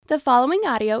The following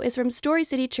audio is from Story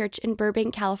City Church in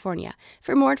Burbank, California.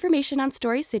 For more information on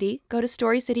Story City, go to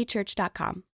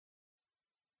storycitychurch.com.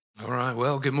 All right,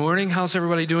 well, good morning. How's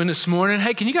everybody doing this morning?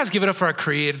 Hey, can you guys give it up for our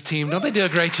creative team? Don't they do a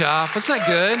great job? Wasn't that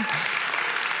good?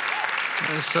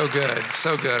 That's so good,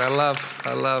 so good. I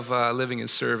love living and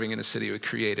serving in a city with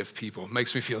creative people. It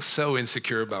makes me feel so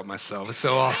insecure about myself. It's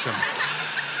so awesome.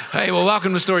 Hey, well,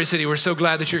 welcome to Story City. We're so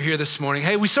glad that you're here this morning.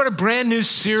 Hey, we start a brand new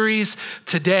series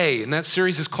today, and that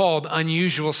series is called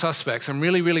Unusual Suspects. I'm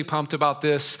really pumped about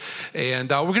this, and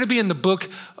we're going to be in the book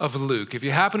of Luke. If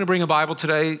you happen to bring a Bible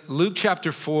today, Luke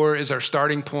chapter 4 is our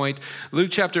starting point. Luke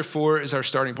chapter 4 is our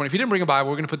starting point. If you didn't bring a Bible,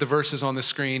 we're going to put the verses on the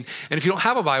screen, and if you don't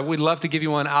have a Bible, we'd love to give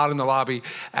you one out in the lobby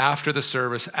after the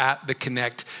service at the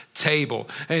Connect table.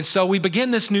 And so we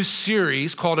begin this new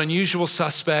series called Unusual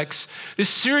Suspects. This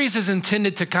series is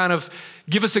intended to kind of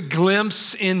give us a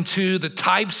glimpse into the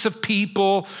types of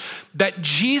people that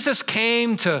Jesus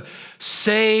came to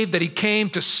save, that he came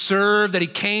to serve, that he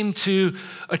came to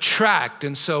attract.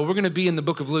 And so we're going to be in the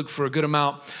book of Luke for a good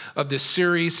amount of this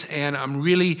series, and I'm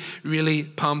really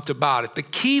pumped about it. The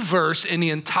key verse in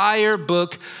the entire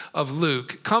book of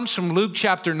Luke comes from Luke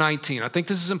chapter 19. I think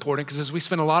this is important because as we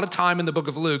spend a lot of time in the book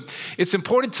of Luke, it's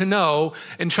important to know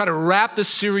and try to wrap the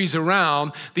series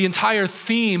around the entire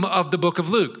theme of the book of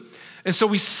Luke. And so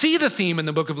we see the theme in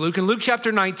the book of Luke. In Luke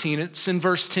chapter 19, it's in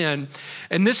verse 10.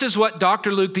 And this is what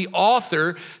Dr. Luke, the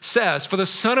author, says. For the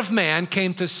Son of Man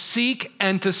came to seek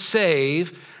and to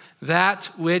save that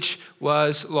which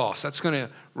was lost. That's going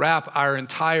to wrap our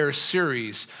entire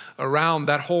series around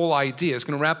that whole idea. It's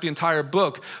going to wrap the entire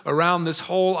book around this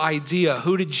whole idea.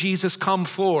 Who did Jesus come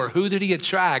for? Who did he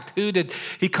attract? Who did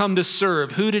he come to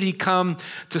serve? Who did he come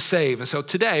to save? And so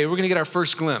today we're going to get our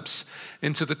first glimpse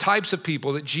into the types of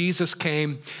people that Jesus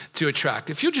came to attract.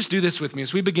 If you'll just do this with me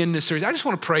as we begin this series, I just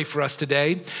want to pray for us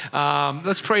today.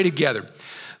 Let's pray together.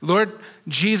 Lord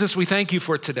Jesus, we thank you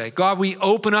for today. God, we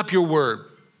open up your word.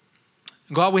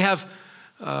 God, we have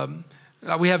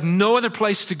no other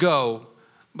place to go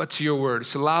but to your word.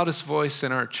 It's the loudest voice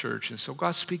in our church. And so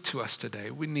God, speak to us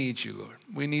today. We need you, Lord.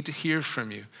 We need to hear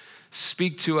from you.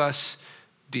 Speak to us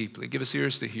deeply. Give us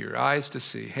ears to hear, eyes to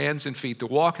see, hands and feet to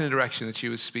walk in the direction that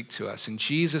you would speak to us. In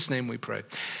Jesus' name we pray.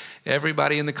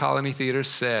 Everybody in the Colony Theater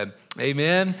said,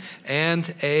 amen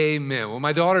and amen. Well,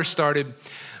 my daughter started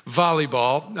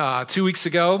volleyball 2 weeks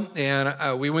ago,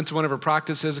 and we went to one of her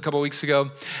practices a couple weeks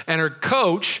ago, and her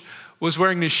coach was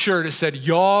wearing this shirt that said,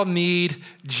 y'all need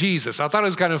Jesus. I thought it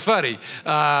was kind of funny.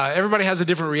 Everybody has a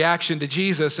different reaction to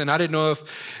Jesus, and I didn't know if,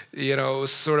 it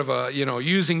was sort of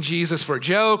using Jesus for a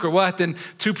joke or what. Then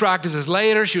 2 practices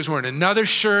later, she was wearing another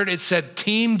shirt. It said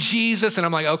Team Jesus, and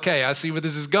I'm like, okay, I see where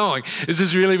this is going. This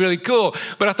is really cool.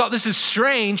 But I thought this is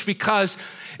strange because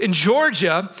in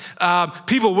Georgia,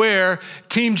 people wear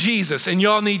Team Jesus and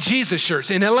y'all need Jesus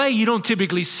shirts. In LA, you don't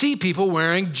typically see people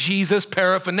wearing Jesus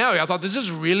paraphernalia. I thought this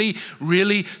is really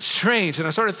strange. And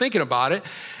I started thinking about it.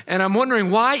 And I'm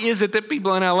wondering, why is it that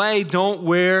people in LA don't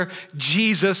wear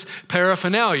Jesus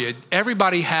paraphernalia?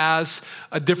 Everybody has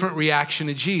a different reaction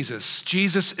to Jesus.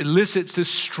 Jesus elicits this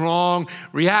strong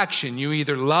reaction. You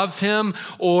either love him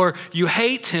or you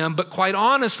hate him. But quite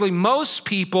honestly, most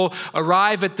people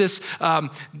arrive at this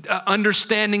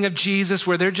understanding of Jesus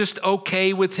where they're just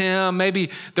okay with him. Maybe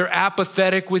they're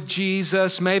apathetic with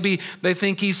Jesus. Maybe they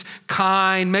think he's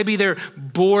kind. Maybe they're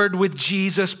bored with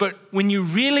Jesus. But when you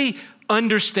really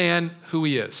understand who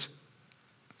he is,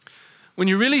 when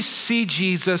you really see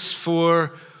Jesus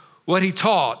for what he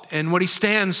taught and what he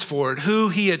stands for and who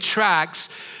he attracts,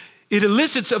 it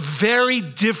elicits a very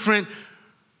different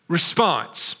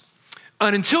response.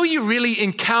 And until you really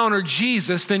encounter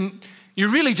Jesus, then you're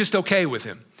really just okay with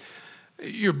him.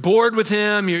 You're bored with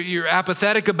him, you're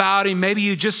apathetic about him, maybe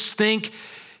you just think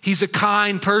he's a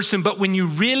kind person. But when you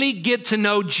really get to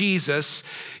know Jesus,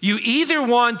 you either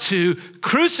want to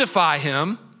crucify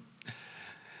him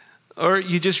or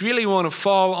you just really want to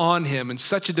fall on him in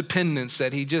such a dependence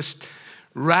that he just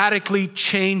radically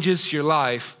changes your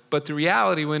life. But the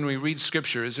reality when we read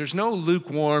scripture is there's no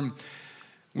lukewarm,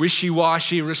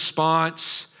 wishy-washy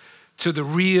response to the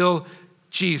real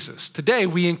Jesus. Today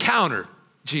we encounter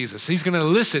Jesus. He's going to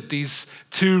elicit these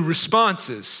 2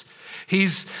 responses.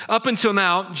 He's, up until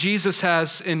now, Jesus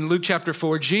has, in Luke chapter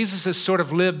 4, Jesus has sort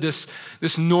of lived this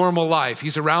normal life.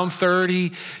 He's around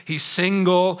 30, he's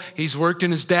single, he's worked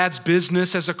in his dad's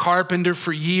business as a carpenter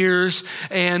for years,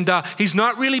 and he's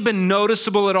not really been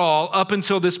noticeable at all up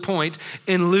until this point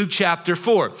in Luke chapter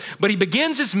 4. But he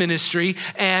begins his ministry,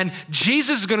 and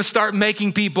Jesus is going to start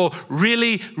making people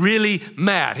really, really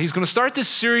mad. He's going to start this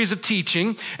series of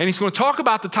teaching, and he's going to talk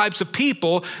about the types of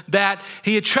people that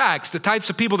he attracts, the types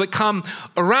of people that come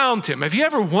around him. Have you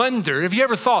ever wondered, have you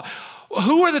ever thought,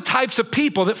 who are the types of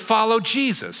people that follow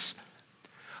Jesus?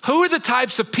 Who are the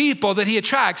types of people that he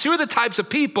attracts? Who are the types of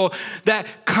people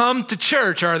that come to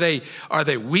church? Are they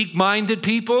weak-minded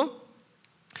people?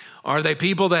 Are they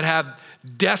people that have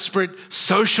desperate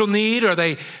social need? Are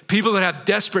they people that have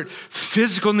desperate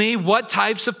physical need? What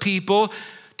types of people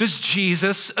does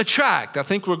Jesus attract? I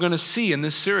think we're going to see in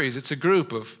this series, it's a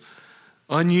group of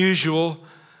unusual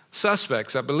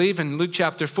suspects. I believe in Luke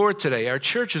chapter 4 today, our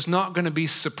church is not going to be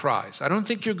surprised. I don't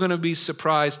think you're going to be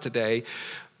surprised today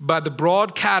by the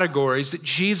broad categories that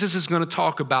Jesus is going to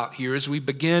talk about here as we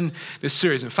begin this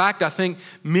series. In fact, I think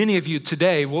many of you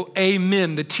today will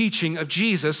amen the teaching of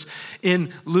Jesus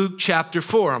in Luke chapter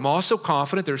 4. I'm also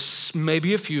confident there's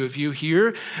maybe a few of you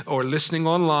here or listening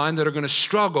online that are going to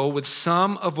struggle with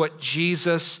some of what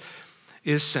Jesus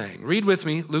is saying. Read with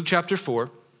me Luke chapter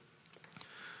 4.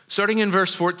 Starting in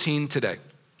verse 14 today.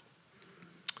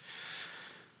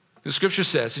 The scripture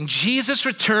says, and Jesus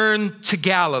returned to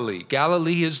Galilee.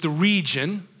 Galilee is the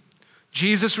region.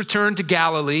 Jesus returned to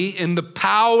Galilee in the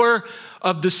power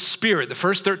of the Spirit. The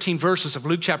first 13 verses of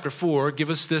Luke chapter 4 give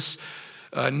us this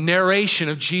narration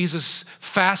of Jesus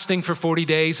fasting for 40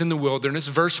 days in the wilderness.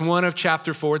 Verse 1 of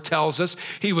chapter 4 tells us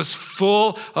he was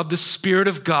full of the Spirit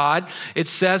of God. It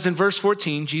says in verse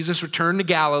 14, Jesus returned to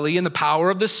Galilee in the power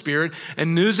of the Spirit,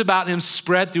 and news about him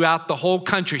spread throughout the whole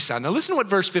countryside. Now listen to what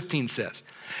verse 15 says.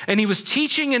 And he was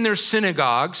teaching in their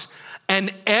synagogues,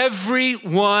 and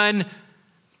everyone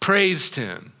praised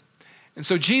him. And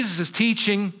so Jesus is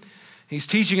teaching. He's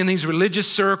teaching in these religious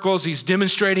circles. He's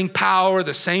demonstrating power,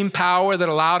 the same power that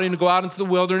allowed him to go out into the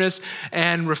wilderness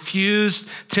and refuse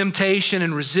temptation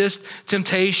and resist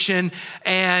temptation.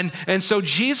 And so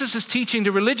Jesus is teaching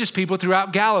to religious people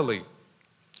throughout Galilee.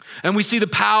 And we see the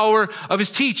power of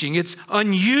his teaching. It's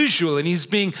unusual, and he's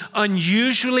being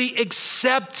unusually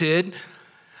accepted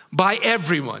by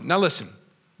everyone. Now listen,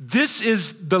 this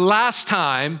is the last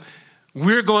time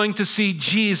we're going to see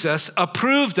Jesus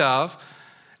approved of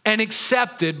and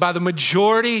accepted by the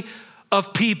majority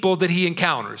of people that he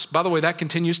encounters. By the way, that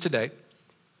continues today.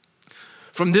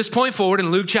 From this point forward in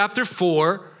Luke chapter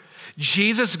 4,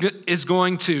 Jesus is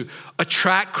going to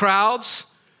attract crowds.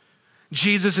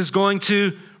 Jesus is going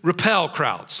to repel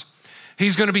crowds.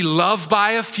 He's going to be loved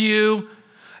by a few,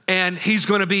 and he's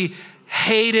going to be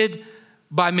hated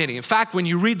by many. In fact, when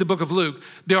you read the book of Luke,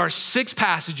 there are 6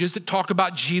 passages that talk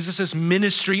about Jesus'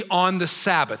 ministry on the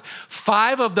Sabbath.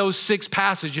 5 of those 6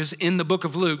 passages in the book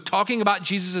of Luke talking about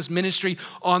Jesus' ministry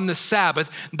on the Sabbath,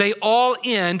 they all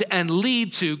end and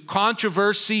lead to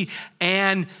controversy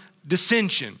and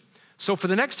dissension. So for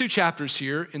the next 2 chapters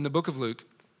here in the book of Luke,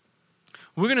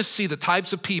 we're going to see the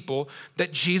types of people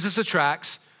that Jesus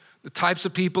attracts, the types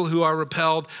of people who are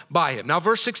repelled by him. Now,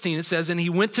 verse 16, it says, and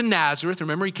he went to Nazareth.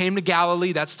 Remember, he came to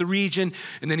Galilee, that's the region.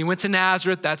 And then he went to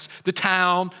Nazareth, that's the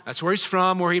town. That's where he's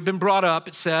from, where he'd been brought up,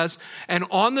 it says. And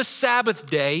on the Sabbath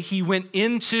day, he went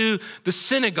into the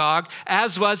synagogue,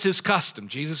 as was his custom.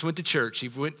 Jesus went to church. He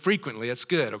went frequently. That's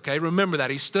good, okay? Remember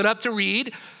that. He stood up to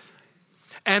read,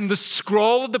 and the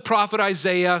scroll of the prophet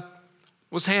Isaiah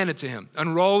was handed to him.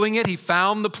 Unrolling it, he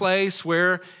found the place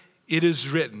where it is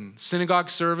written. Synagogue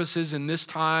services in this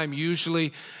time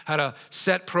usually had a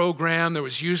set program. There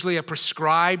was usually a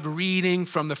prescribed reading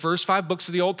from the first 5 books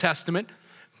of the Old Testament,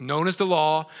 known as the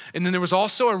law. And then there was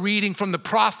also a reading from the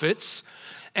prophets.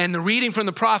 And the reading from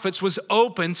the prophets was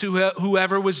open to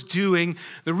whoever was doing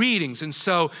the readings. And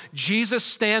so Jesus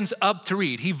stands up to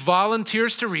read. He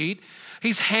volunteers to read.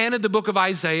 He's handed the book of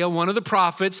Isaiah, one of the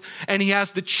prophets, and he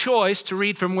has the choice to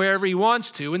read from wherever he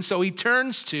wants to. And so he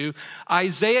turns to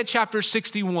Isaiah chapter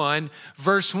 61,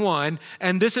 verse 1,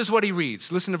 and this is what he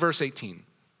reads. Listen to verse 18.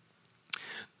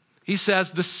 He says,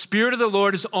 the Spirit of the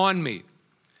Lord is on me.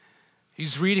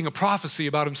 He's reading a prophecy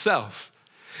about himself.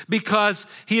 Because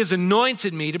he has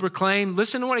anointed me to proclaim,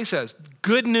 listen to what he says,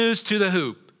 good news to the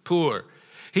who? Poor.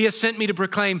 He has sent me to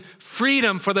proclaim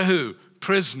freedom for the who?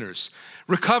 Prisoners.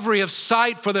 Recovery of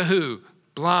sight for the who?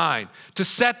 Blind. To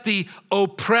set the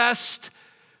oppressed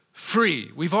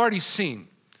free. We've already seen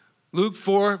Luke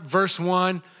 4, verse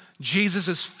 1, Jesus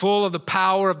is full of the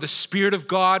power of the Spirit of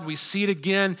God. We see it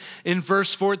again in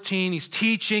verse 14. He's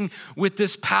teaching with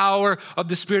this power of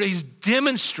the Spirit. He's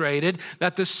demonstrated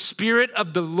that the Spirit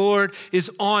of the Lord is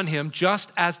on him,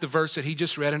 just as the verse that he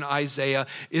just read in Isaiah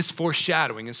is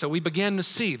foreshadowing. And so we begin to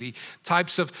see the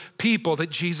types of people that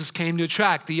Jesus came to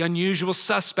attract, the unusual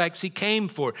suspects he came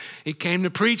for. He came to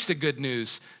preach the good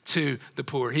news to the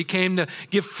poor. He came to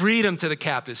give freedom to the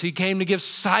captives. He came to give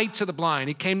sight to the blind.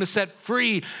 He came to set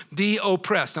free the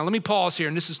oppressed. Now let me pause here,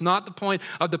 and this is not the point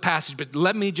of the passage, but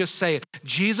let me just say it.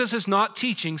 Jesus is not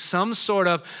teaching some sort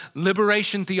of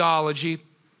liberation theology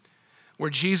where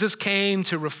Jesus came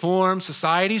to reform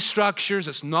society's structures.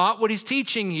 That's not what he's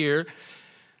teaching here.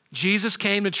 Jesus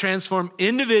came to transform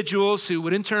individuals who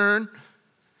would in turn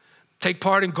take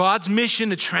part in God's mission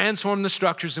to transform the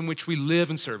structures in which we live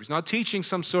and serve. He's not teaching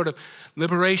some sort of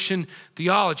liberation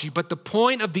theology, but the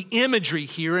point of the imagery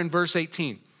here in verse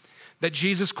 18 that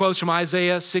Jesus quotes from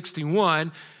Isaiah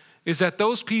 61 is that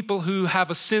those people who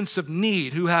have a sense of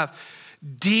need, who have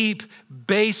deep,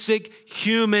 basic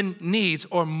human needs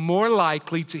are more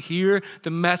likely to hear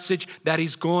the message that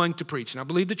he's going to preach. And I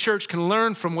believe the church can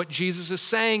learn from what Jesus is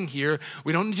saying here.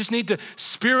 We don't just need to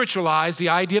spiritualize the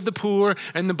idea of the poor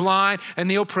and the blind and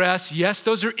the oppressed. Yes,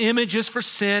 those are images for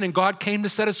sin, and God came to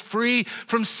set us free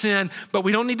from sin, but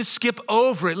we don't need to skip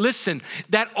over it. Listen,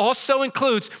 that also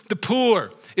includes the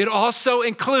poor. It also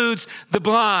includes the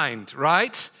blind,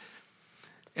 right?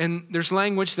 And there's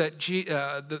language that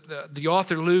the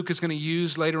author Luke is going to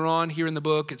use later on here in the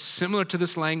book. It's similar to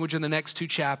this language in the next two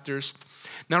chapters.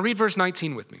 Now read verse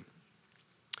 19 with me.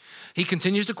 He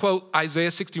continues to quote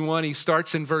Isaiah 61. He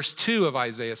starts in verse 2 of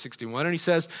Isaiah 61, and he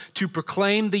says, to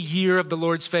proclaim the year of the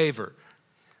Lord's favor.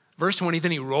 Verse 20,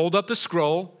 then he rolled up the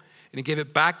scroll, and he gave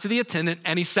it back to the attendant,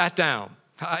 and he sat down.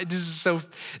 This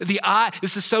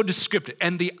is so descriptive.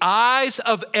 And the eyes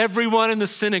of everyone in the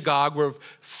synagogue were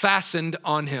fastened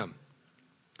on him.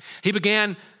 He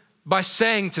began by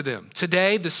saying to them,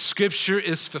 today the scripture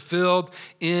is fulfilled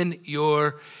in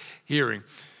your hearing.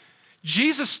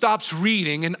 Jesus stops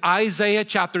reading in Isaiah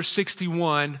chapter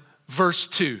 61, verse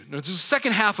 2. Now, there's the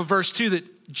second half of verse 2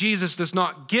 that Jesus does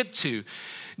not get to.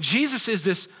 Jesus is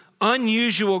this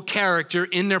unusual character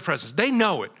in their presence. They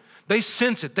know it. They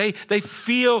sense it. They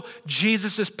feel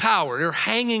Jesus' power. They're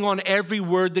hanging on every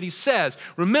word that he says.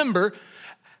 Remember,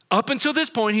 up until this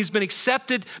point, he's been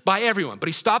accepted by everyone. But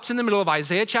he stops in the middle of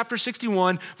Isaiah chapter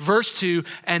 61, verse 2,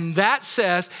 and that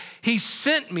says, he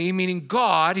sent me, meaning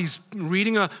God. He's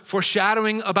reading a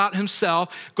foreshadowing about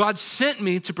himself. God sent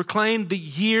me to proclaim the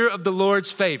year of the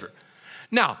Lord's favor.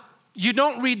 Now, you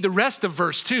don't read the rest of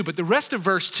verse 2, but the rest of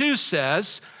verse 2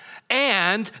 says,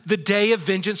 and the day of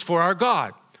vengeance for our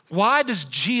God. Why does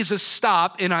Jesus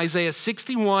stop in Isaiah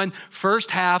 61,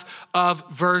 first half of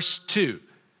verse 2?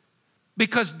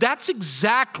 Because that's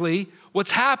exactly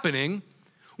what's happening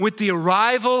with the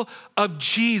arrival of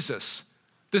Jesus.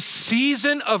 The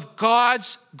season of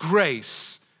God's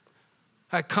grace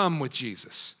had come with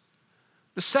Jesus.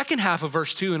 The second half of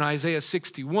verse 2 in Isaiah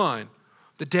 61,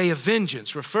 the day of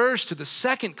vengeance, refers to the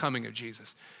second coming of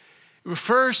Jesus. It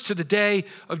refers to the day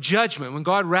of judgment when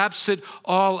God wraps it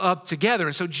all up together.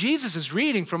 And so Jesus is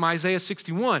reading from Isaiah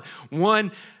 61,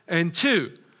 1 and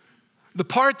 2, the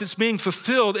part that's being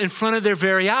fulfilled in front of their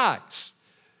very eyes.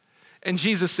 And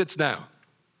Jesus sits down.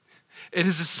 It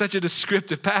is such a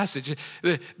descriptive passage.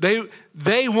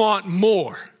 They want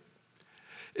more.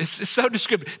 It's so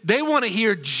descriptive. They want to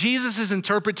hear Jesus'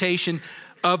 interpretation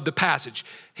of the passage.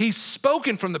 He's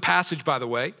spoken from the passage, by the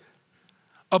way,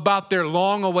 about their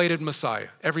long-awaited Messiah.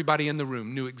 Everybody in the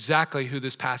room knew exactly who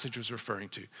this passage was referring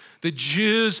to. The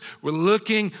Jews were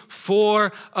looking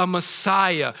for a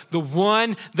Messiah, the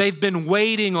one they've been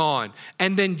waiting on.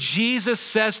 And then Jesus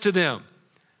says to them,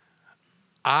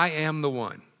 I am the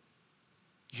one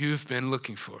you've been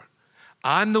looking for.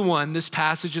 I'm the one this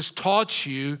passage has taught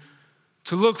you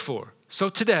to look for. So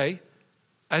today,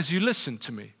 as you listen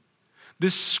to me,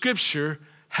 this scripture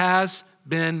has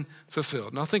been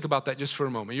fulfilled. Now think about that just for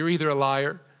a moment. You're either a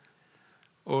liar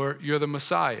or you're the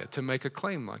Messiah to make a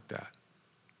claim like that.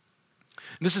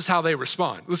 And this is how they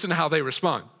respond. Listen to how they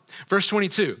respond. Verse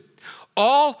 22,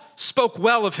 all spoke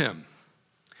well of him,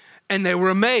 and they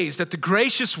were amazed at the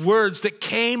gracious words that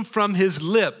came from his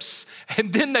lips.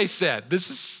 And then they said,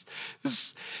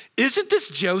 isn't this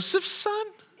Joseph's son?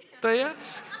 They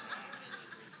asked.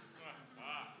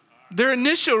 Their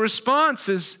initial response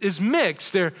is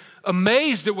mixed. They're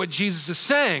amazed at what Jesus is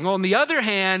saying. On the other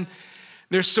hand,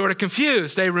 they're sort of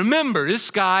confused. They remember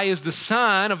this guy is the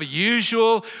son of a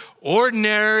usual,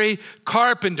 ordinary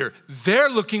carpenter. They're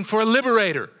looking for a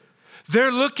liberator.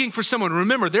 They're looking for someone.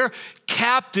 Remember, they're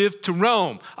captive to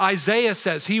Rome. Isaiah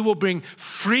says he will bring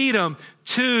freedom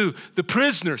to the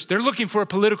prisoners. They're looking for a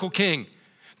political king.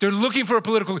 They're looking for a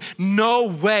political, no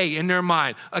way in their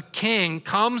mind. A king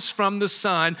comes from the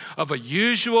son of a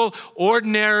usual,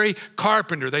 ordinary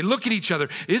carpenter. They look at each other.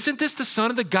 Isn't this the son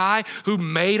of the guy who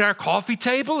made our coffee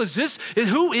table?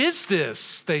 Who is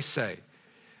this? They say.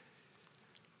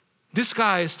 This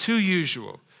guy is too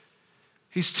usual.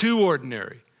 He's too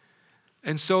ordinary.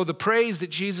 And so the praise that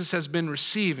Jesus has been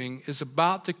receiving is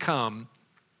about to come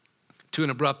to an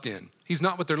abrupt end. He's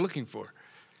not what they're looking for.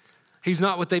 He's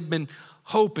not what they've been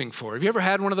hoping for. Have you ever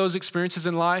had one of those experiences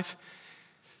in life?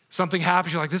 Something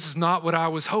happens, you're like, this is not what I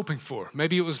was hoping for.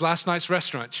 Maybe it was last night's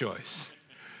restaurant choice.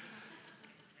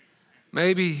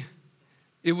 Maybe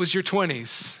it was your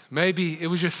 20s. Maybe it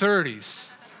was your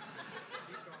 30s.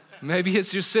 Maybe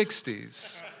it's your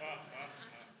 60s.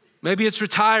 Maybe it's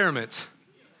retirement.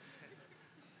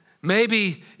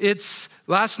 Maybe it's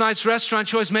last night's restaurant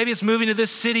choice. Maybe it's moving to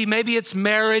this city. Maybe it's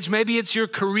marriage. Maybe it's your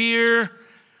career.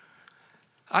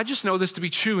 I just know this to be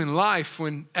true in life.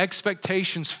 When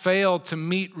expectations fail to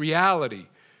meet reality,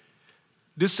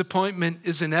 disappointment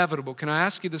is inevitable. Can I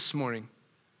ask you this morning,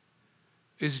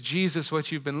 is Jesus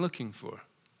what you've been looking for?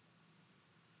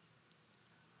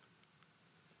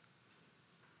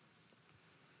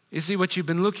 Is he what you've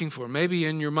been looking for? Maybe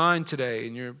in your mind today,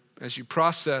 as you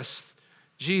process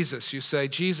Jesus, you say,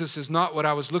 Jesus is not what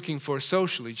I was looking for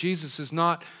socially. Jesus is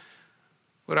not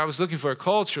what I was looking for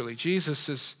culturally. Jesus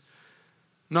is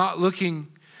not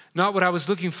what I was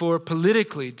looking for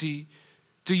politically.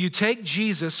 Do you take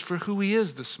Jesus for who he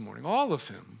is this morning? All of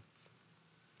him.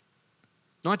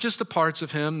 Not just the parts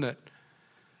of him that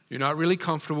you're not really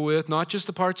comfortable with, not just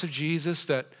the parts of Jesus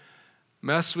that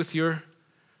mess with your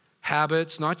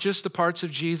habits, not just the parts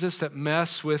of Jesus that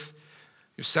mess with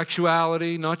your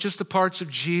sexuality, not just the parts of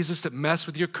Jesus that mess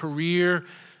with your career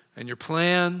and your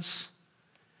plans.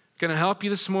 Can I help you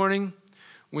this morning?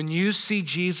 When you see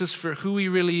Jesus for who he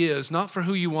really is, not for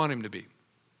who you want him to be,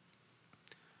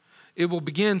 it will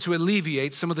begin to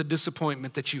alleviate some of the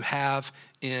disappointment that you have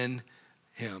in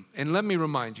him. And let me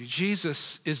remind you,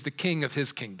 Jesus is the king of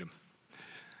his kingdom,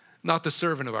 not the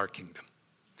servant of our kingdom.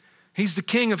 He's the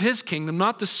king of his kingdom,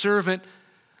 not the servant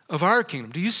of our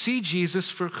kingdom. Do you see Jesus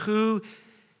for who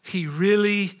he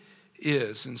really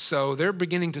is? And so they're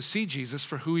beginning to see Jesus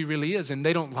for who he really is, and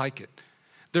they don't like it.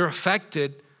 They're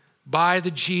affected by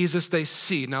the Jesus they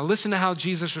see. Now listen to how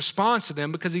Jesus responds to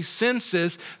them, because he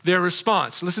senses their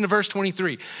response. Listen to verse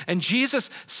 23. And Jesus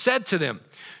said to them,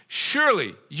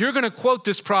 surely you're going to quote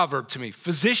this proverb to me,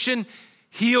 physician,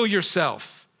 heal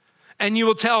yourself. And you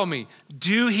will tell me,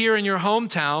 do here in your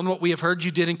hometown what we have heard you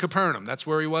did in Capernaum. That's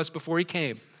where he was before he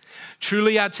came.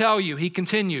 Truly I tell you, he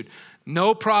continued,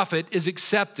 no prophet is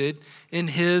accepted in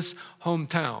his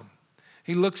hometown.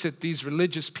 He looks at these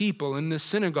religious people in this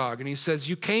synagogue and he says,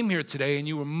 you came here today and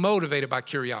you were motivated by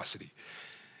curiosity.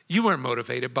 You weren't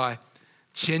motivated by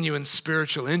genuine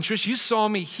spiritual interest. You saw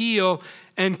me heal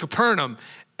in Capernaum.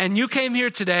 And you came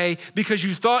here today because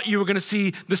you thought you were going to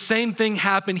see the same thing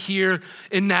happen here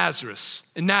in Nazareth.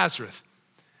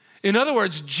 In other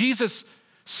words, Jesus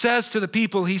says to the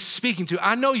people he's speaking to,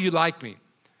 I know you like me.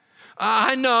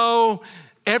 I know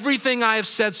everything I have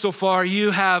said so far you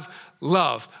have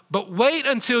loved. But wait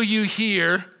until you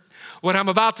hear what I'm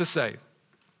about to say.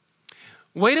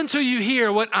 Wait until you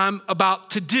hear what I'm about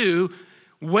to do.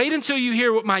 Wait until you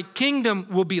hear what my kingdom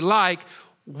will be like.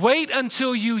 Wait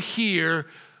until you hear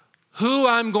who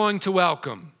I'm going to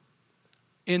welcome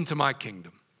into my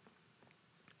kingdom.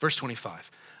 Verse 25,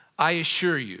 I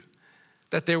assure you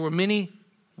that there were many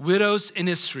widows in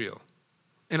Israel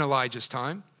in Elijah's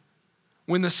time,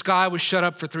 when the sky was shut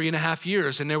up for 3.5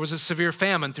 years and there was a severe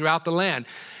famine throughout the land.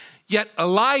 Yet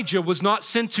Elijah was not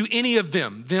sent to any of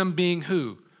them being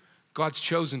who? God's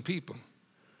chosen people,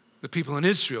 the people in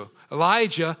Israel.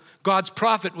 Elijah, God's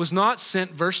prophet, was not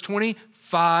sent, verse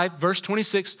 25, verse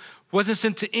 26, wasn't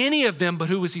sent to any of them, but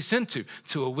who was he sent to?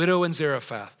 To a widow in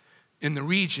Zarephath in the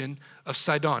region of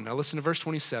Sidon. Now listen to verse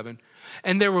 27.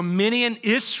 And there were many in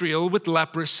Israel with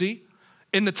leprosy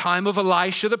in the time of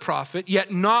Elisha the prophet,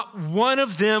 yet not one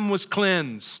of them was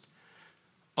cleansed.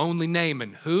 Only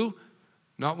Naaman. Who?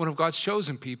 Not one of God's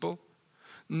chosen people,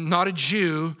 not a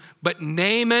Jew, but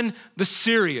Naaman the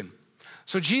Syrian.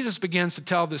 So Jesus begins to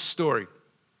tell this story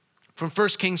from 1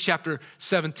 Kings chapter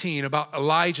 17 about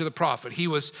Elijah the prophet. He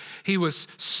was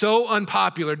so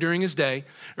unpopular during his day.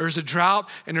 There's a drought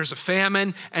and there's a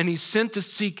famine, and he's sent to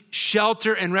seek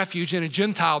shelter and refuge in a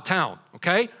Gentile town,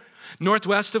 okay?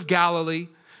 Northwest of Galilee.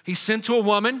 He's sent to a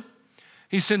woman.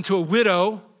 He's sent to a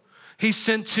widow. He's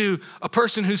sent to a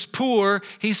person who's poor.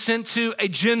 He's sent to a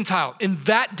Gentile. In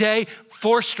that day,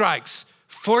 4 strikes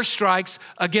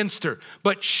against her.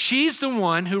 But she's the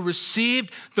one who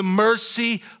received the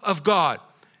mercy of God.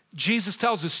 Jesus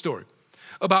tells this story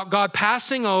about God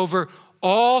passing over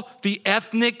all the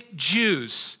ethnic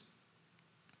Jews.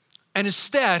 And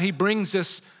instead, he brings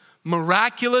this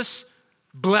miraculous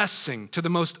blessing to the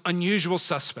most unusual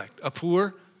suspect, a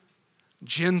poor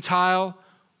Gentile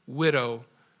widow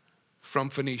from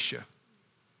Phoenicia.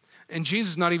 And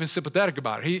Jesus is not even sympathetic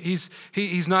about it.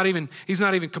 He's not even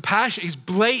compassionate. He's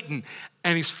blatant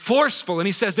and he's forceful. And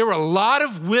he says there were a lot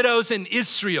of widows in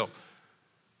Israel,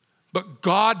 but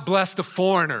God blessed a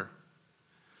foreigner.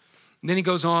 And then he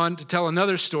goes on to tell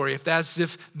another story. If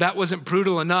that wasn't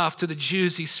brutal enough to the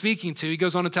Jews he's speaking to, he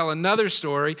goes on to tell another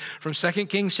story from 2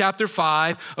 Kings chapter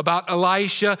 5 about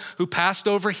Elisha who passed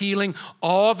over healing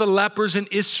all the lepers in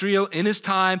Israel in his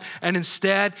time, and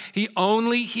instead he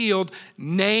only healed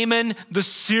Naaman the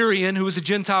Syrian, who was a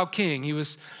Gentile king. He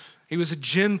was a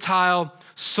Gentile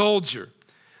soldier.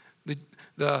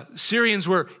 The Syrians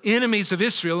were enemies of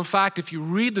Israel. In fact, if you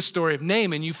read the story of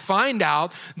Naaman, you find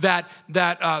out that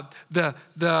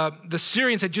the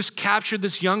Syrians had just captured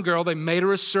this young girl. They made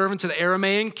her a servant to the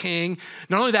Aramean king.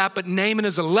 Not only that, but Naaman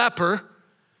is a leper.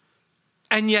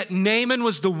 And yet Naaman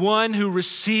was the one who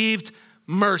received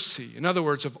mercy. In other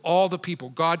words, of all the people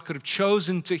God could have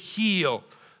chosen to heal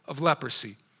of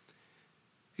leprosy,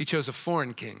 he chose a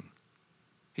foreign king.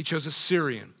 He chose a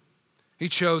Syrian. He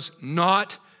chose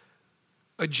not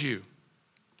a Jew.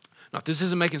 Now, if this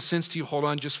isn't making sense to you, hold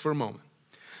on just for a moment.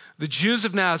 The Jews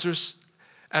of Nazareth,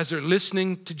 as they're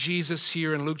listening to Jesus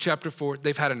here in Luke chapter 4,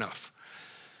 they've had enough.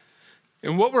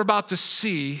 And what we're about to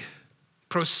see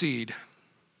proceed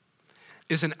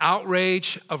is an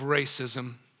outrage of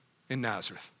racism in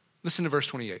Nazareth. Listen to verse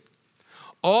 28.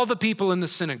 All the people in the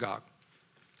synagogue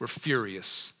were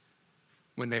furious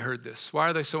when they heard this. Why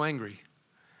are they so angry?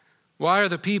 Why are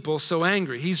the people so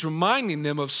angry? He's reminding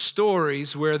them of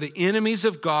stories where the enemies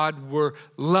of God were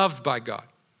loved by God.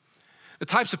 The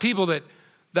types of people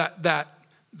that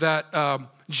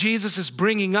Jesus is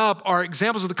bringing up are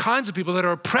examples of the kinds of people that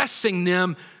are oppressing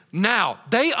them now.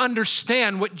 They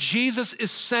understand what Jesus is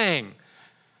saying,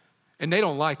 and they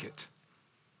don't like it.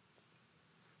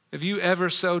 Have you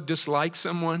ever so disliked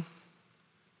someone?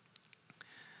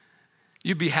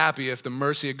 You'd be happy if the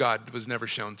mercy of God was never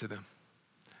shown to them.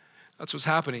 That's what's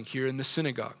happening here in the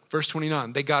synagogue. Verse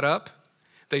 29, they got up,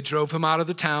 they drove him out of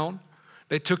the town,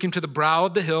 they took him to the brow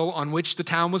of the hill on which the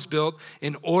town was built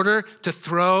in order to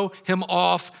throw him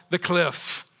off the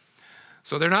cliff.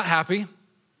 So they're not happy.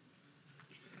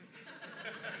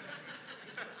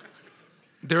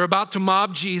 They're about to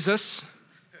mob Jesus.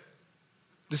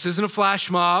 This isn't a flash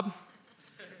mob.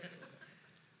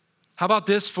 How about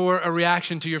this for a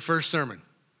reaction to your first sermon?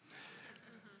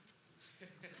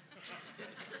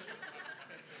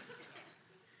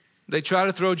 They try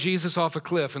to throw Jesus off a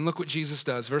cliff, and look what Jesus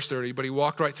does. Verse 30, but he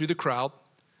walked right through the crowd,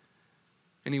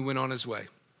 and he went on his way.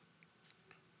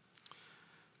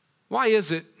 Why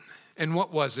is it, and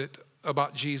what was it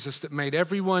about Jesus that made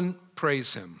everyone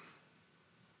praise him,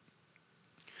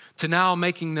 to now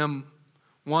making them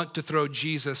want to throw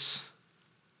Jesus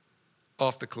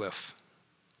off the cliff?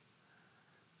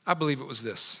 I believe it was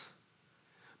this.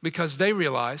 Because they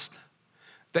realized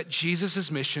that Jesus'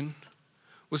 mission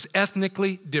was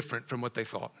ethnically different from what they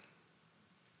thought.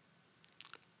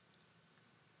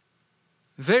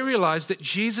 They realized that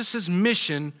Jesus'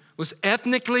 mission was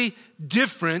ethnically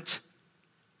different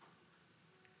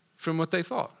from what they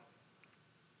thought.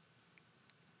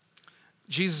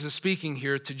 Jesus is speaking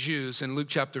here to Jews in Luke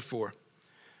chapter 4.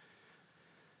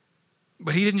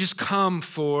 But he didn't just come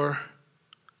for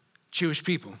Jewish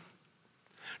people.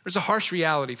 There's a harsh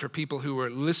reality for people who were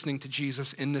listening to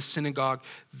Jesus in the synagogue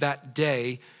that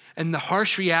day. And the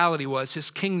harsh reality was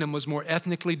his kingdom was more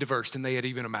ethnically diverse than they had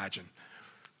even imagined.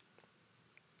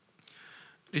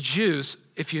 The Jews,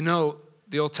 if you know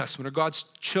the Old Testament, are God's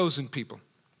chosen people.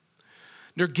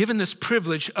 They're given this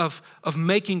privilege of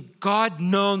making God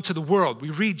known to the world.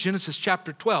 We read Genesis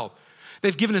chapter 12.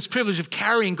 They've given this privilege of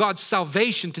carrying God's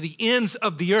salvation to the ends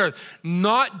of the earth,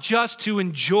 not just to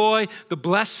enjoy the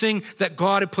blessing that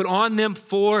God had put on them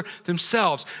for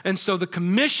themselves. And so the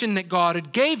commission that God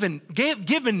had given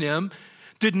them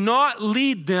did not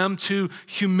lead them to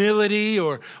humility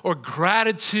or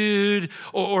gratitude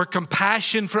or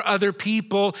compassion for other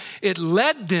people. It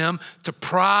led them to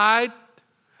pride.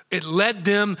 It led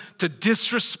them to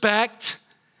disrespect.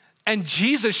 And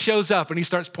Jesus shows up and he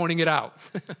starts pointing it out.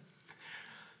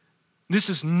 This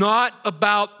is not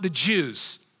about the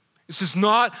Jews. This is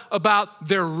not about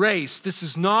their race. This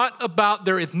is not about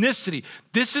their ethnicity.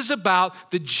 This is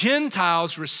about the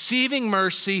Gentiles receiving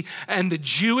mercy, and the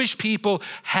Jewish people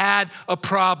had a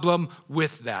problem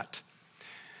with that.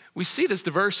 We see this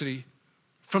diversity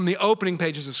from the opening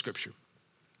pages of Scripture.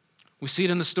 We see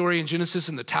it in the story in Genesis,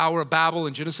 in the Tower of Babel.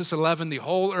 In Genesis 11, the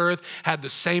whole earth had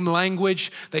the same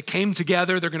language. They came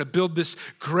together. They're going to build this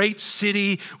great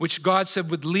city, which God said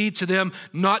would lead to them,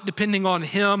 not depending on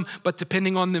him, but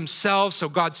depending on themselves. So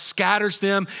God scatters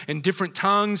them in different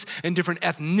tongues and different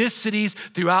ethnicities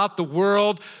throughout the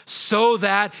world so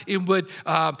that it would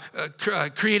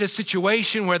create a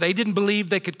situation where they didn't believe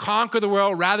they could conquer the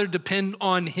world, rather depend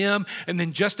on him. And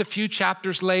then just a few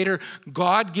chapters later,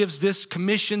 God gives this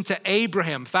commission to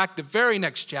Abraham. In fact, the very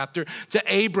next chapter, to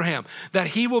Abraham, that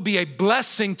he will be a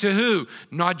blessing to who?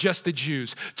 Not just the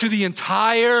Jews, to the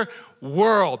entire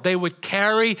world. They would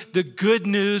carry the good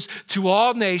news to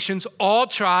all nations, all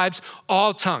tribes,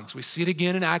 all tongues. We see it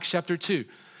again in Acts chapter 2.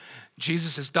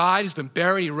 Jesus has died, he's been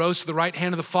buried, he rose to the right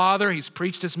hand of the Father, he's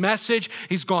preached his message,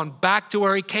 he's gone back to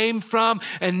where he came from,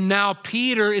 and now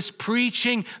Peter is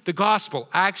preaching the gospel.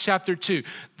 Acts chapter 2.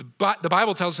 The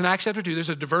Bible tells us in Acts chapter 2, there's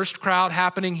a diverse crowd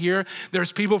happening here.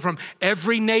 There's people from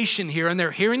every nation here, and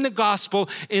they're hearing the gospel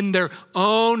in their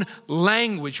own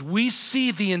language. We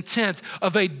see the intent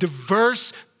of a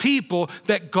diverse people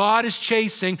that God is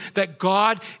chasing, that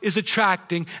God is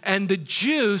attracting. And the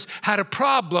Jews had a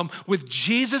problem with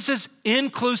Jesus'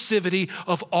 inclusivity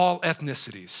of all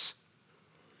ethnicities.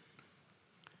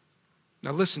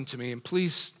 Now listen to me, and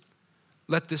please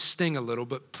let this sting a little,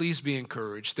 but please be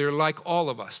encouraged. They're like all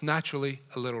of us, naturally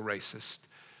a little racist.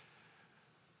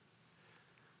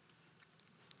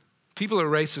 People are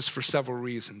racist for several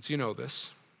reasons. You know this.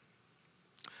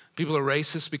 People are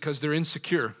racist because they're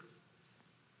insecure.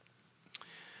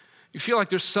 You feel like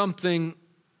there's something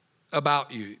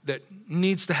about you that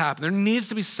needs to happen. There needs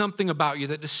to be something about you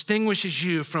that distinguishes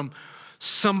you from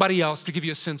somebody else to give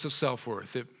you a sense of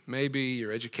self-worth. It may be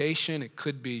your education, it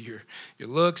could be your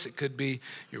looks, it could be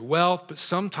your wealth, but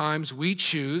sometimes we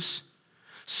choose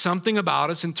something about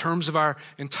us in terms of our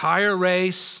entire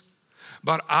race,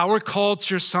 about our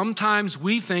culture. Sometimes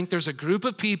we think there's a group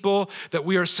of people that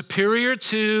we are superior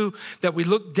to, that we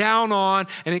look down on,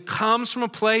 and it comes from a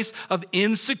place of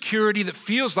insecurity that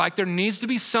feels like there needs to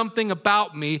be something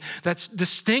about me that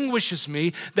distinguishes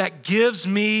me, that gives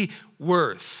me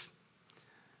worth.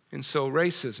 And so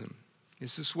racism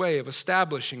is this way of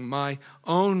establishing my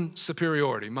own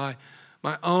superiority, my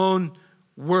own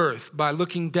worth by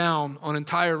looking down on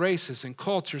entire races and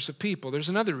cultures of people. There's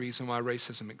another reason why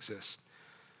racism exists.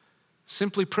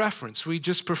 Simply preference. We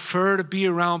just prefer to be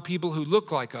around people who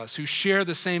look like us, who share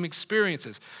the same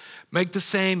experiences, make the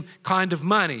same kind of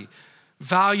money,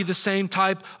 value the same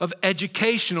type of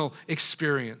educational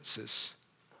experiences.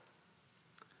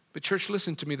 But church,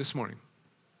 listen to me this morning.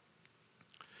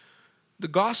 The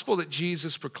gospel that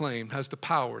Jesus proclaimed has the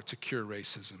power to cure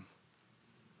racism.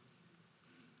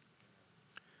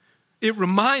 It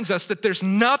reminds us that there's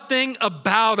nothing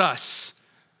about us,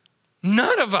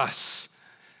 none of us,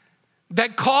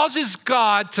 that causes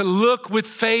God to look with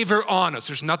favor on us.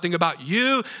 There's nothing about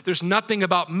you, there's nothing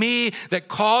about me that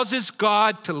causes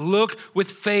God to look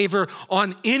with favor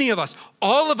on any of us.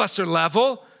 All of us are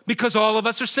level because all of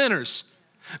us are sinners.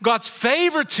 God's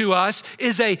favor to us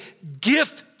is a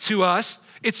gift to us.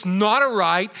 It's not a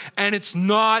right, and it's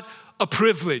not a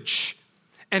privilege.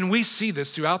 And we see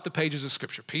this throughout the pages of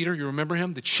Scripture. Peter, you remember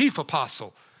him? The chief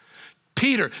apostle.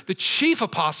 Peter, the chief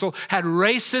apostle, had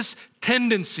racist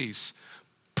tendencies.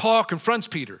 Paul confronts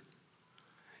Peter.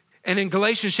 And in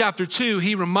Galatians chapter 2,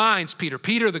 he reminds Peter,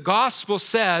 the gospel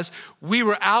says we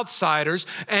were outsiders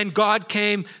and God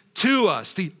came to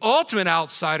us. The ultimate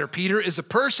outsider, Peter, is a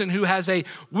person who has a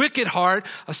wicked heart,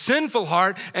 a sinful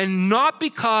heart, and not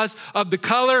because of the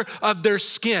color of their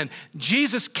skin.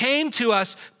 Jesus came to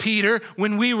us, Peter,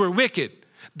 when we were wicked.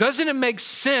 Doesn't it make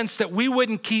sense that we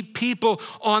wouldn't keep people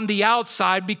on the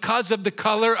outside because of the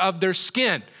color of their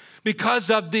skin? Because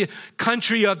of the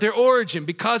country of their origin,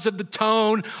 because of the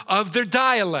tone of their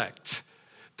dialect.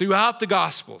 Throughout the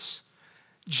Gospels,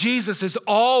 Jesus is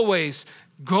always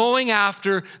going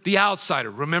after the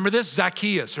outsider. Remember this?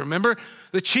 Zacchaeus. Remember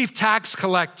the chief tax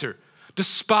collector,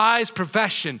 despised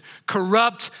profession,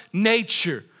 corrupt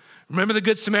nature. Remember the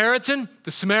Good Samaritan?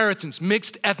 The Samaritans,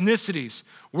 mixed ethnicities,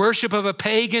 worship of a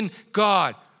pagan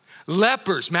god.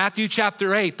 Lepers, Matthew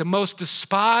chapter 8, the most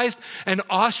despised and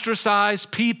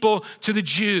ostracized people to the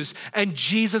Jews. And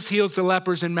Jesus heals the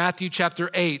lepers in Matthew chapter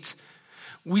 8.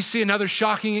 We see another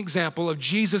shocking example of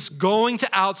Jesus going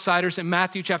to outsiders in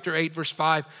Matthew chapter 8, verse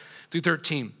 5. through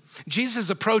 13. Jesus is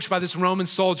approached by this Roman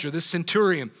soldier, this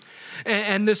centurion.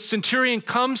 And this centurion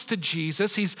comes to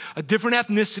Jesus. He's a different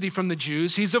ethnicity from the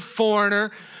Jews. He's a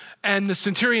foreigner. And the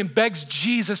centurion begs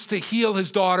Jesus to heal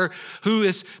his daughter who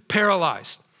is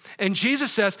paralyzed. And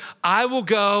Jesus says, I will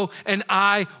go and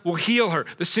I will heal her.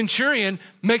 The centurion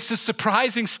makes a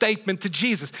surprising statement to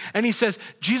Jesus. And he says,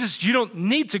 Jesus, you don't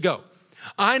need to go.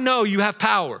 I know you have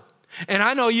power. And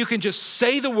I know you can just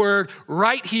say the word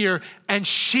right here and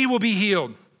she will be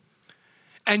healed.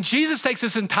 And Jesus takes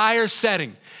this entire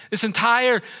setting, this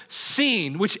entire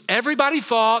scene, which everybody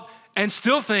thought and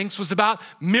still thinks was about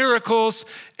miracles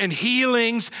and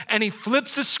healings, and he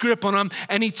flips the script on them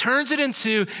and he turns it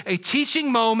into a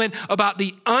teaching moment about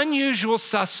the unusual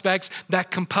suspects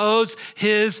that compose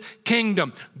his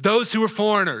kingdom, those who are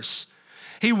foreigners.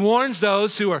 He warns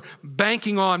those who are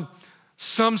banking on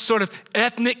some sort of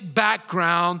ethnic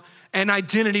background and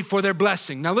identity for their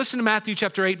blessing. Now listen to Matthew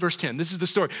chapter 8, verse 10. This is the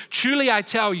story. Truly I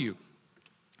tell you,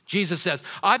 Jesus says,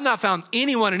 I've not found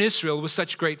anyone in Israel with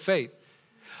such great faith.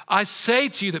 I say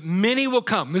to you that many will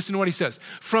come, listen to what he says,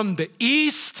 from the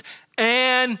east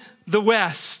and the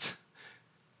west.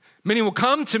 Many will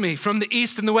come to me from the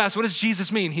east and the west. What does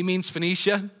Jesus mean? He means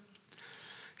Phoenicia.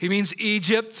 He means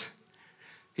Egypt.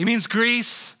 He means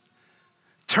Greece,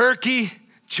 Turkey,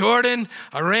 Jordan,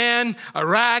 Iran,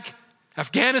 Iraq,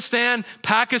 Afghanistan,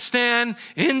 Pakistan,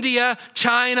 India,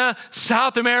 China,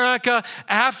 South America,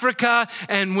 Africa.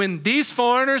 And when these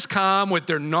foreigners come with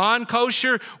their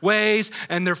non-kosher ways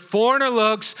and their foreigner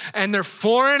looks and their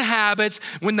foreign habits,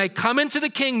 when they come into the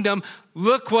kingdom,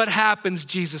 look what happens,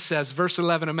 Jesus says, verse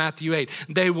 11 of Matthew 8.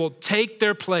 They will take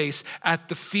their place at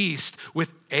the feast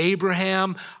with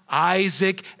Abraham,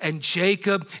 Isaac, and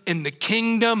Jacob in the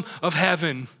kingdom of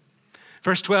heaven.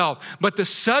 Verse 12, but the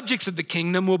subjects of the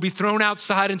kingdom will be thrown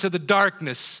outside into the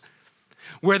darkness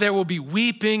where there will be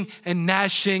weeping and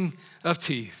gnashing of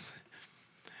teeth.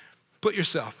 Put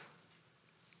yourself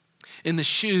in the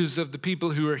shoes of the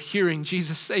people who are hearing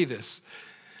Jesus say this.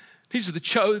 This is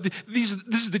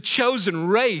the chosen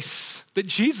race that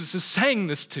Jesus is saying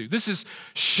this to. This is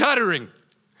shuddering.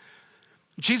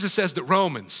 Jesus says that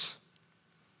Romans,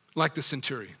 like the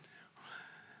centurion,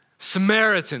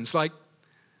 Samaritans, like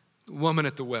woman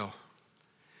at the well,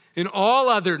 and all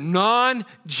other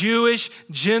non-Jewish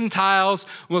Gentiles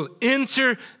will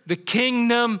enter the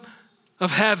kingdom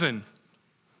of heaven.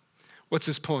 What's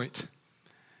his point?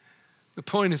 The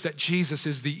point is that Jesus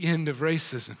is the end of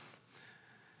racism.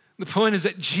 The point is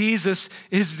that Jesus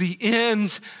is the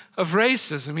end of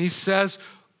racism. He says,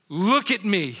 look at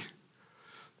me,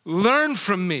 learn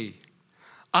from me.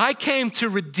 I came to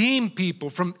redeem people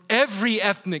from every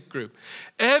ethnic group,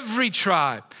 every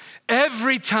tribe,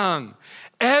 every tongue,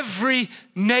 every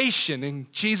nation.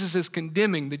 And Jesus is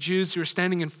condemning the Jews who are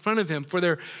standing in front of him for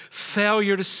their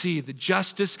failure to see the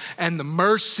justice and the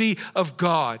mercy of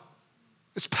God.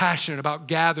 He's passionate about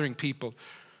gathering people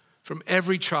from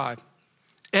every tribe,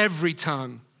 every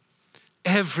tongue,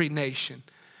 every nation.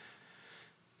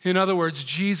 In other words,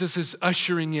 Jesus is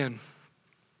ushering in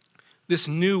this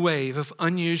new wave of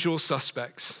unusual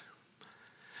suspects.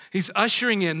 He's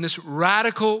ushering in this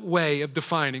radical way of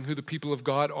defining who the people of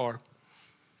God are.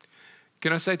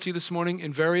 Can I say to you this morning,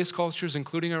 in various cultures,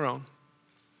 including our own,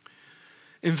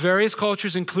 in various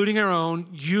cultures, including our own,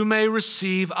 you may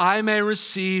receive, I may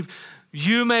receive,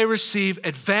 you may receive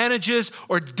advantages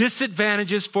or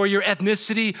disadvantages for your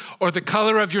ethnicity or the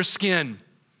color of your skin.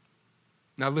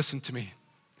 Now listen to me.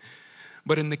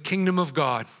 But in the kingdom of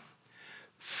God,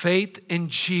 faith in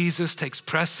Jesus takes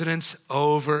precedence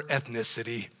over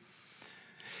ethnicity.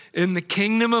 In the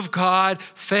kingdom of God,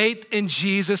 faith in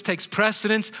Jesus takes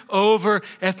precedence over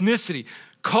ethnicity.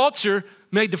 Culture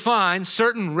may define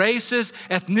certain races,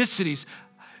 ethnicities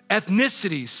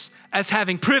as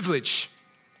having privilege.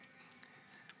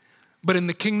 But in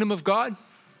the kingdom of God,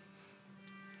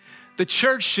 the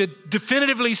church should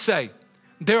definitively say,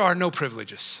 there are no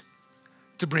privileges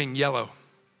to bring yellow,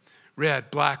 red,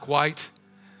 black, white,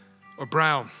 or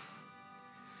brown.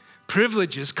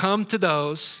 Privileges come to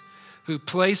those who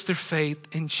place their faith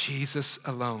in Jesus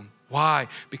alone. Why?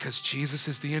 Because Jesus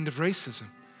is the end of racism.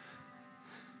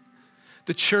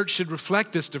 The church should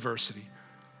reflect this diversity.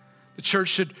 The church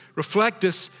should reflect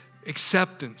this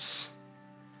acceptance.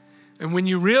 And when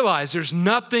you realize there's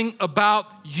nothing about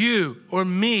you or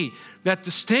me that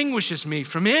distinguishes me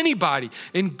from anybody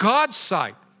in God's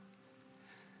sight,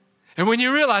 and when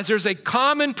you realize there's a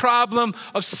common problem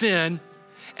of sin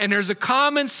and there's a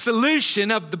common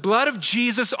solution of the blood of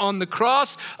Jesus on the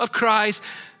cross of Christ,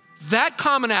 that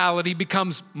commonality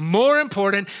becomes more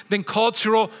important than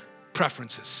cultural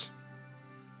preferences.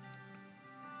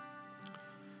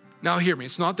 Now hear me,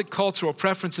 it's not that cultural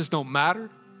preferences don't matter.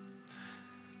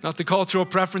 Not that cultural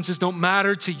preferences don't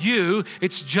matter to you.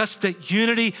 It's just that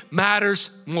unity matters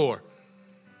more.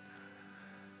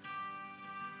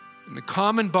 And the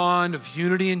common bond of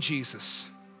unity in Jesus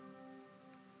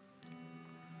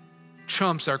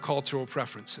trumps our cultural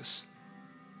preferences.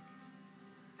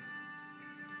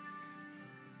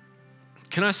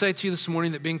 Can I say to you this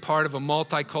morning that being part of a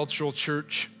multicultural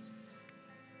church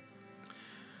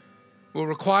will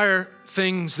require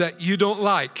things that you don't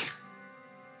like,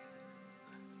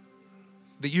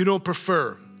 that you don't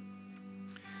prefer.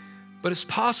 But it's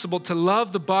possible to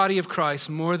love the body of Christ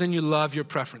more than you love your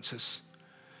preferences.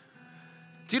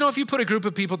 Do you know if you put a group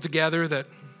of people together that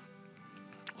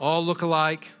all look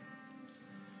alike,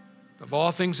 have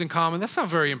all things in common, that's not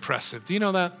very impressive. Do you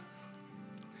know that?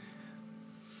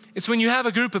 It's when you have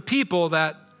a group of people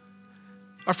that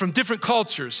are from different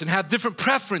cultures and have different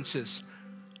preferences,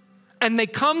 and they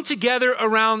come together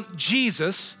around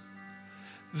Jesus.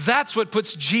 That's what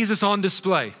puts Jesus on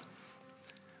display.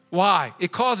 Why?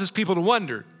 It causes people to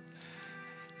wonder.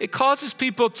 It causes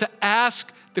people to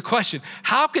ask the question,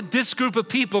 how could this group of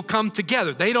people come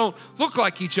together? They don't look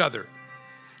like each other.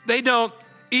 They don't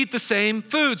eat the same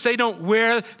foods. They don't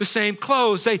wear the same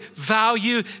clothes. They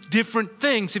value different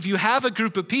things. If you have a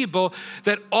group of people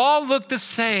that all look the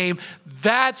same,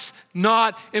 that's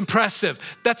not impressive.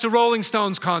 That's a Rolling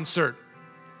Stones concert.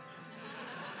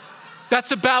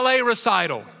 That's a ballet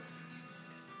recital.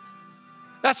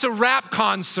 That's a rap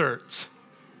concert.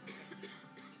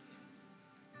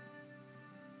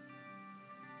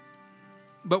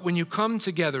 But when you come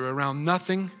together around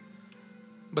nothing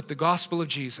but the gospel of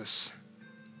Jesus,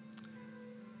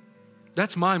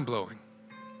 that's mind-blowing.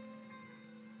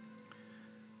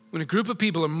 When a group of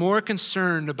people are more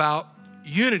concerned about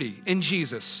unity in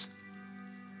Jesus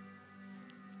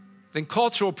than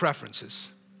cultural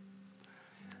preferences,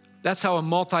 that's how a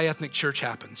multi-ethnic church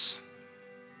happens.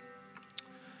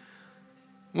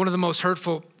 One of the most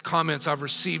hurtful comments I've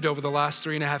received over the last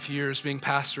 3.5 years being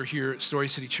pastor here at Story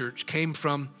City Church came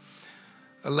from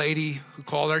a lady who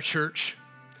called our church.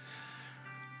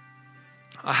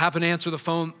 I happened to answer the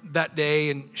phone that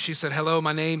day, and she said, "Hello,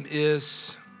 my name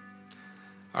is,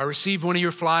 I received one of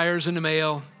your flyers in the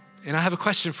mail, and I have a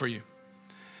question for you."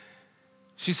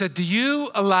 She said, "Do you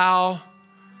allow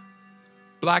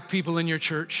black people in your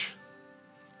church?"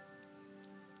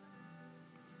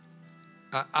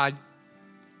 I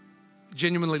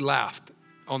genuinely laughed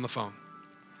on the phone.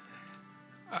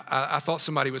 I thought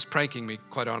somebody was pranking me,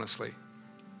 quite honestly.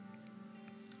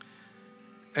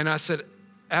 And I said,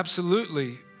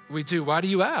 "Absolutely, we do. Why do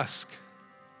you ask?"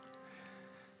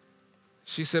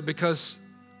 She said, "Because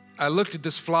I looked at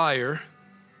this flyer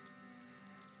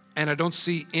and I don't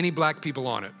see any black people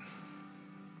on it."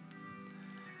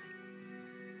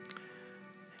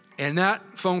 And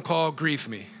that phone call grieved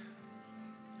me,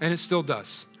 and it still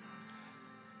does.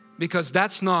 Because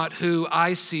that's not who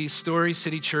I see Story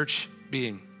City Church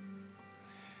being.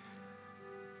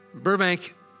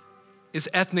 Burbank is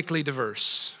ethnically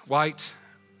diverse: white,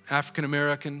 African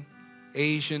American,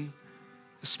 Asian,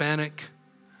 Hispanic.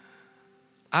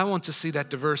 I want to see that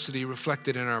diversity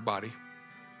reflected in our body.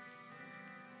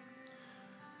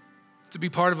 To be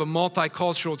part of a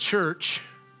multicultural church,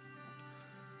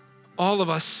 all of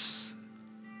us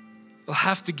will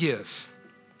have to give.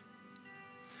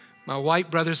 My white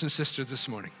brothers and sisters this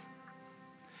morning,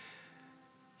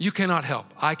 you cannot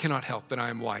help, I cannot help that I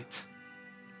am white.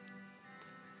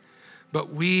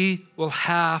 But we will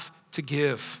have to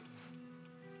give.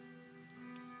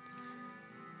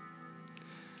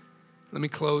 Let me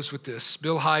close with this.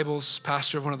 Bill Hybels,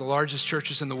 pastor of one of the largest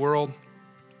churches in the world.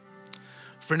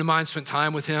 A friend of mine spent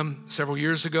time with him several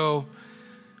years ago.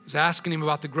 I was asking him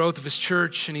about the growth of his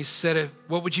church, and he said,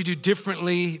 "What would you do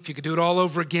differently if you could do it all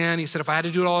over again?" He said, "If I had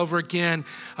to do it all over again,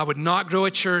 I would not grow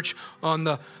a church on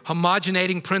the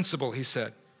homogeneating principle," he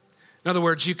said. In other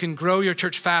words, you can grow your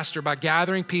church faster by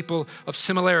gathering people of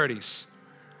similarities.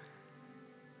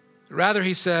 Rather,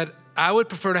 he said, "I would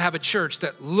prefer to have a church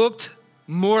that looked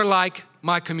more like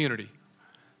my community."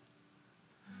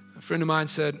 A friend of mine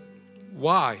said,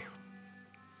 "Why?"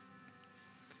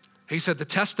 He said, "The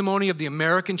testimony of the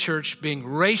American church being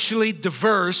racially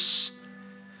diverse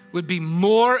would be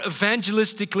more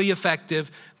evangelistically effective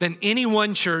than any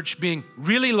one church being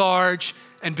really large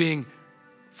and being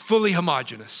fully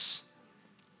homogenous."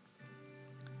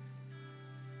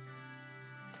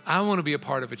 I want to be a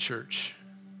part of a church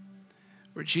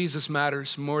where Jesus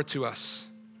matters more to us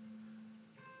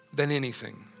than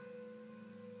anything,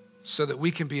 so that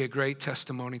we can be a great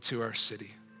testimony to our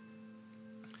city.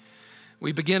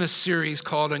 We begin a series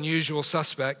called Unusual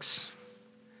Suspects.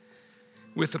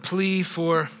 with a plea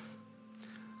for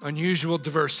unusual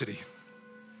diversity.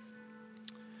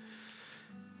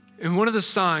 And one of the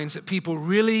signs that people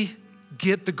really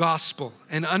get the gospel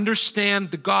and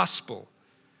understand the gospel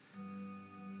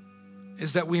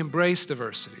is that we embrace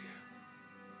diversity.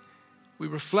 We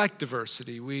reflect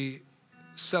diversity. We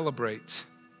celebrate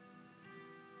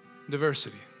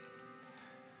diversity.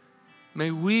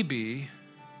 May we be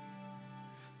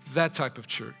that type of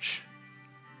church.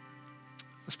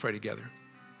 Let's pray together.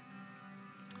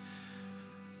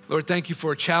 Lord, thank you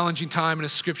for a challenging time in the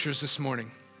scriptures this morning.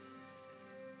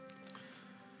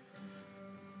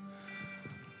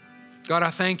 God, I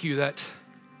thank you that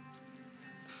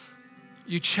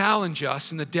you challenge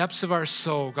us in the depths of our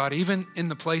soul, God, even in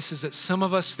the places that some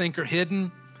of us think are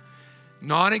hidden,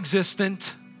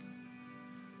 non-existent.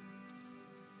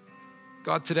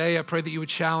 God, today I pray that you would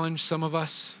challenge some of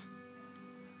us.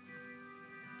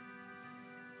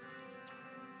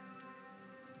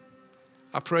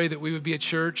 I pray that we would be a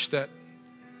church that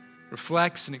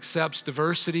reflects and accepts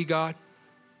diversity, God,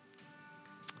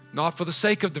 not for the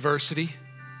sake of diversity,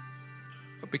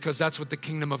 but because that's what the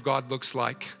kingdom of God looks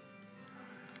like.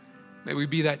 May we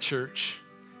be that church.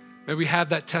 May we have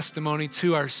that testimony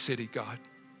to our city, God.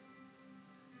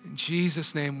 In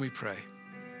Jesus' name we pray.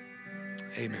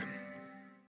 Amen.